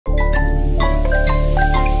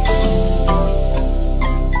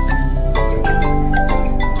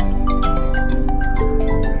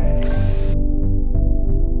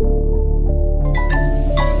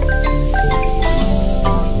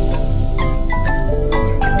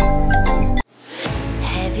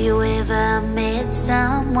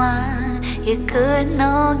someone you could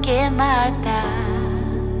not get my doubt?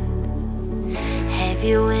 Have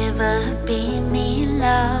you ever been in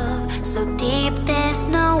love so deep there's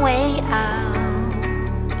no way out?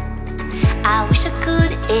 I wish I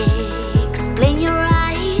could explain your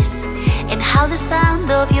eyes and how the sound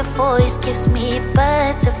of your voice gives me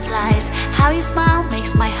butterflies. How your smile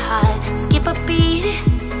makes my heart skip a beat.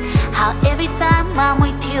 How every time I'm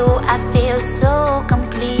with you I feel so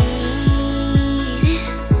complete.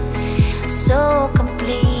 So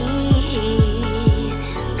complete.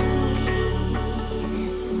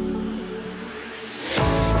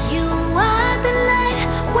 You are the light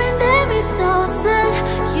when there is no sun.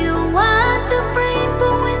 You are the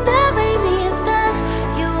rainbow when the rain is done.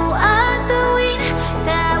 You are the wind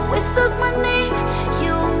that whistles my name.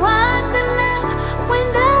 You are the love when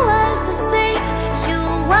the world's the same. You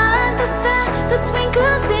are the star that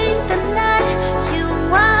twinkles in the night. You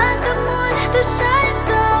are the moon that shines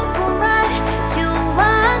so bright. You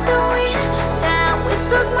are the wind that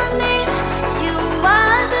whistles my name. You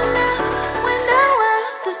are the love when the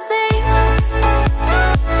world's the same.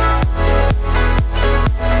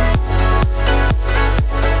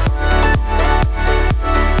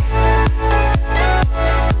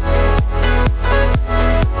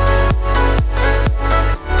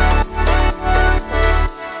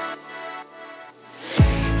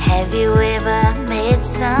 Have you ever met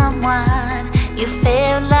someone you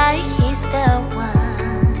felt like he's the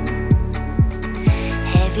one?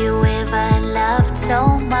 Have you ever loved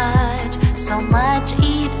so much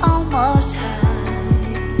it almost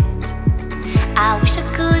hurt? I wish I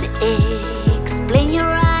could explain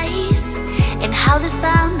your eyes and how the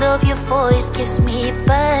sound of your voice gives me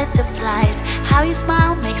butterflies. How your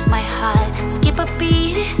smile makes my heart skip a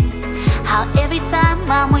beat. How every time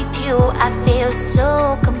I'm with you I feel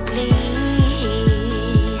so complete.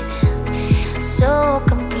 So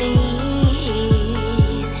complete.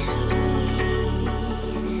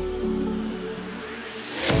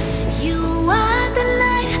 You are the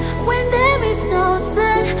light when there is no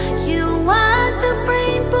sun. You are the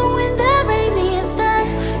rainbow when the rain is done.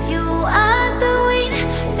 You are the wind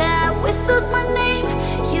that whistles my name.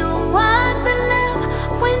 You are the love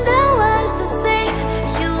when the world's the same.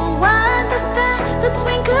 You are the star that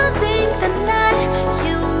twinkles in the night.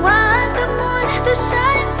 You are the moon that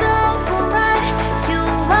shines so bright. You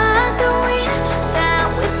are the wind that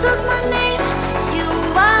whistles my name. You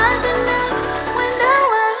are the love when the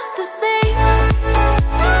world's the same.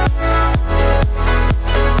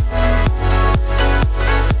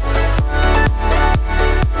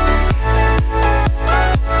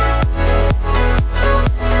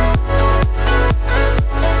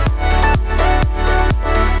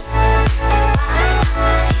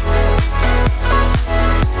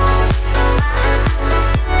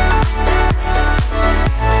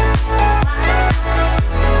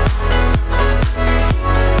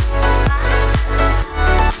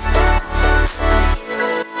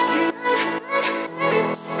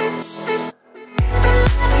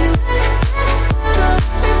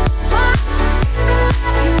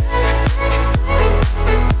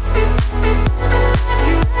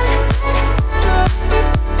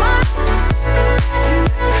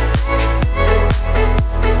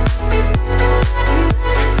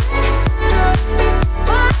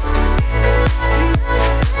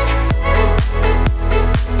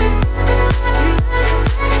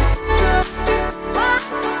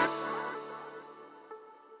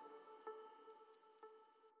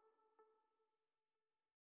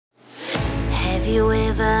 Have you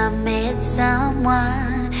ever met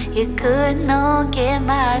someone you could not get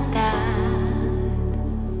my doubt?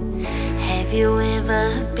 Have you ever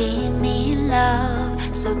been in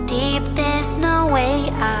love so deep there's no way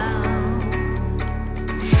out?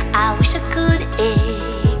 I wish I could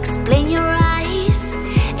explain your eyes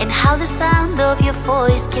and how the sound of your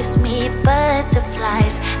voice gives me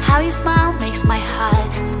butterflies. How your smile makes my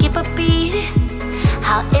heart skip a beat.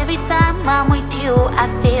 How every time I'm with you I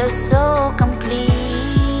feel so complete.